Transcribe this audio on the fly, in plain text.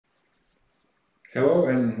Hello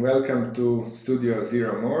and welcome to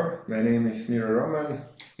studio0more. My name is Miro.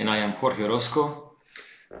 And I am Jorge Orozco.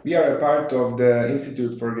 We are a part of the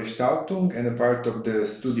Institute for Gestaltung and a part of the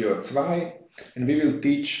Studio 2, and we will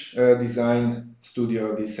teach design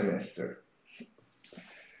studio this semester.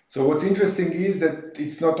 So what's interesting is that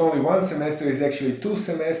it's not only one semester, it's actually 2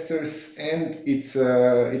 semesters, and it's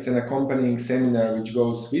an accompanying seminar which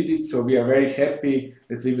goes with it. So we are very happy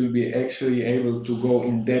that we will be actually able to go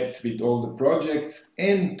in depth with all the projects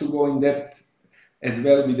and to go in depth as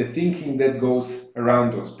well with the thinking that goes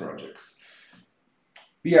around those projects.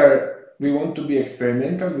 We want to be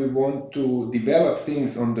experimental, we want to develop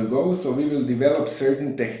things on the go, so we will develop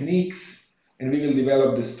certain techniques and we will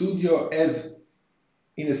develop the studio as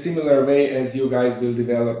in a similar way as you guys will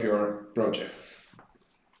develop your projects.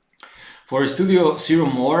 For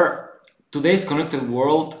studio0more, today's connected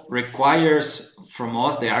world requires from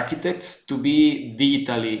us, the architects, to be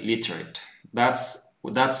digitally literate. That's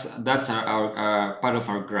our part of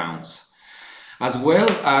our grounds, as well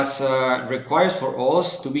as requires for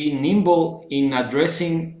us to be nimble in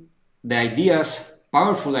addressing the ideas,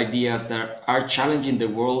 powerful ideas that are challenging the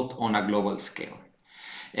world on a global scale.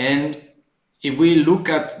 And if we look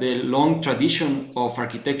at the long tradition of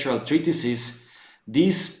architectural treatises,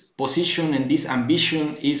 this position and this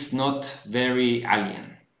ambition is not very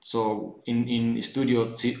alien. So in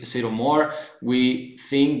studio0more, we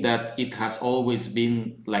think that it has always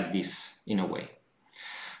been like this in a way.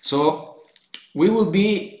 So we will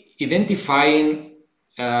be identifying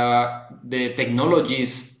the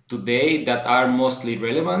technologies today that are mostly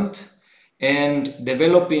relevant and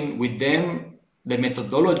developing with them the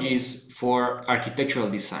methodologies for architectural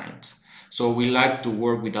design. So we like to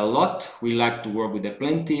work with a lot, we like to work with a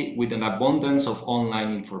plenty, with an abundance of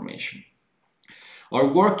online information. Our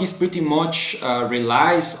work is pretty much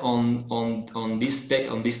relies on these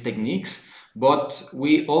techniques, but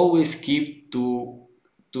we always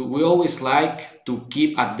like to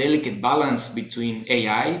keep a delicate balance between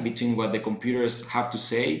AI, between what the computers have to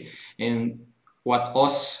say and what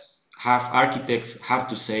us architects have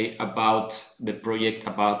to say about the project,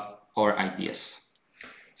 about our ideas.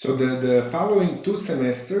 So the following 2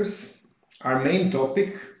 semesters, our main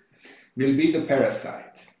topic will be the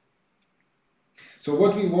parasite. So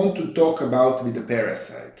what we want to talk about with the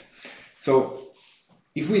parasite. So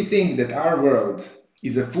if we think that our world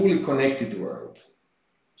is a fully connected world,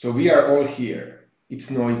 so we are all here, it's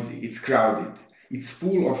noisy, it's crowded, it's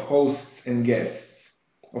full of hosts and guests,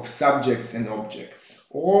 of subjects and objects.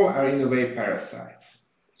 All are in a way parasites.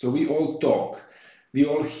 So we all talk, we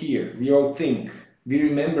all hear, we all think, we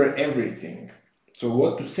remember everything. So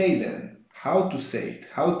what to say then? How to say it?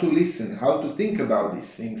 How to listen? How to think about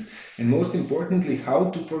these things? And most importantly, how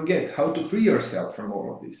to forget, how to free yourself from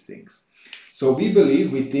all of these things. So we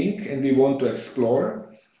believe, we think, and we want to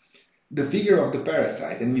explore the figure of the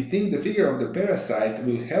parasite. And we think the figure of the parasite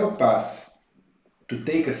will help us to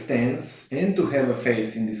take a stance and to have a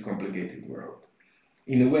face in this complicated world.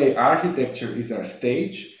 In a way, architecture is our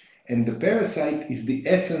stage, and the parasite is the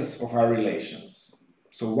essence of our relations.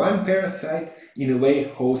 So one parasite, in a way,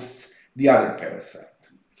 hosts the other parasite.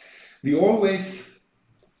 We always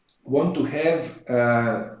want to have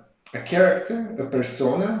a character, a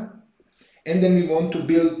persona, and then we want to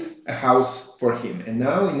build a house for him. And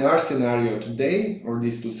now in our scenario today, or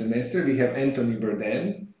these 2 semesters, we have Anthony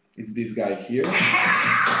Bourdain. It's this guy here. I'm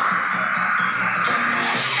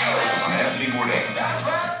Anthony Bourdain.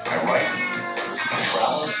 I write, I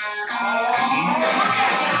travel, I eat,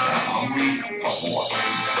 I'm hungry for more.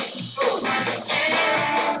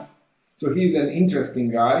 So he's an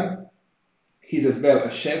interesting guy. He's as well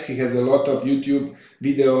a chef. He has a lot of YouTube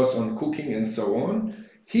videos on cooking and so on.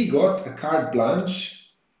 He got a carte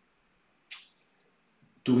blanche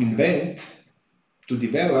to invent, to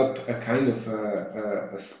develop a kind of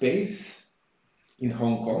a space in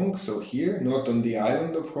Hong Kong. So here, not on the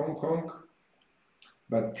island of Hong Kong,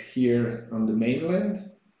 but here on the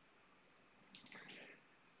mainland.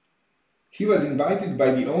 He was invited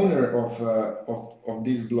by the owner of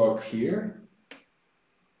this block here,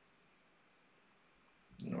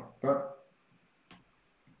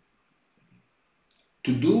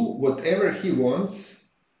 to do whatever he wants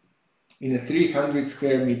in a 300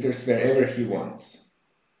 square meters wherever he wants.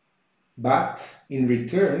 But in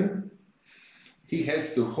return, he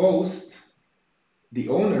has to host the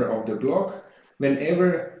owner of the block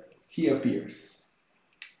whenever he appears.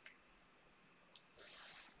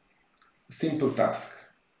 Simple task.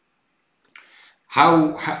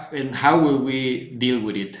 How will we deal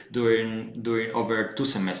with it during over 2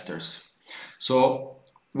 semesters? So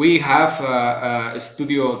we have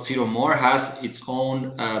studio0more has its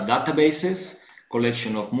own databases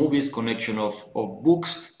collection of movies, collection of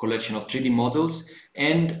books, collection of 3D models,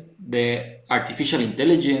 and the artificial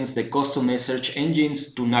intelligence, the custom search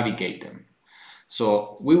engines to navigate them.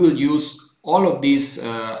 So we will use all of this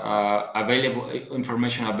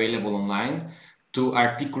information available online to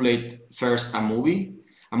articulate first a movie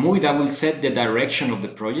that will set the direction of the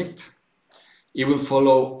project. It will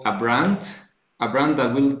follow a brand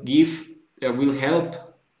that will help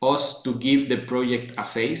us to give the project a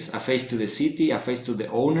face to the city, a face to the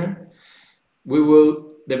owner. We will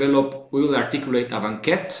articulate a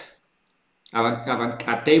banquette,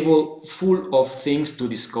 a table full of things to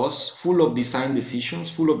discuss, full of design decisions,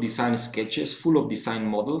 full of design sketches, full of design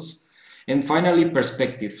models, and finally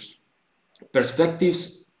perspectives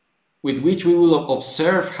with which we will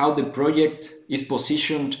observe how the project is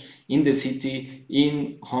positioned in the city,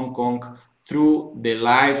 in Hong Kong, through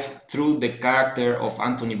the character of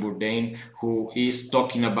Anthony Bourdain, who is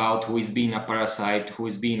talking about who is being a parasite, who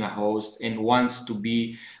is being a host, and wants to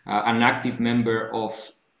be an active member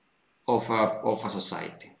of a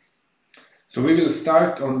society. So we will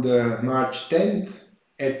start on the March 10th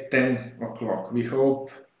at 10 o'clock. We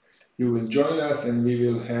hope you will join us and we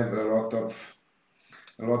will have a lot of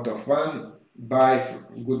fun.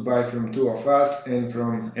 Goodbye from two of us and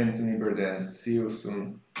from Anthony Bourdain. See you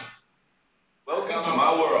soon. Welcome to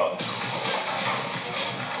my world. 2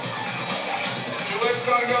 eggs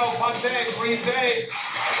gotta go, pate, brisee.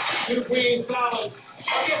 2 queen salads.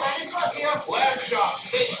 Okay, lettuce what's here? Lamb chops,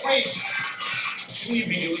 steak meat. Shouldn't you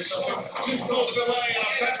be doing something? 2 skull filet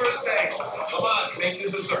on pepper steak. Come on, make the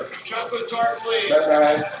dessert. Chocolate tart, please.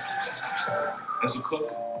 Bye-bye. As a cook,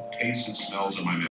 tastes and smells are my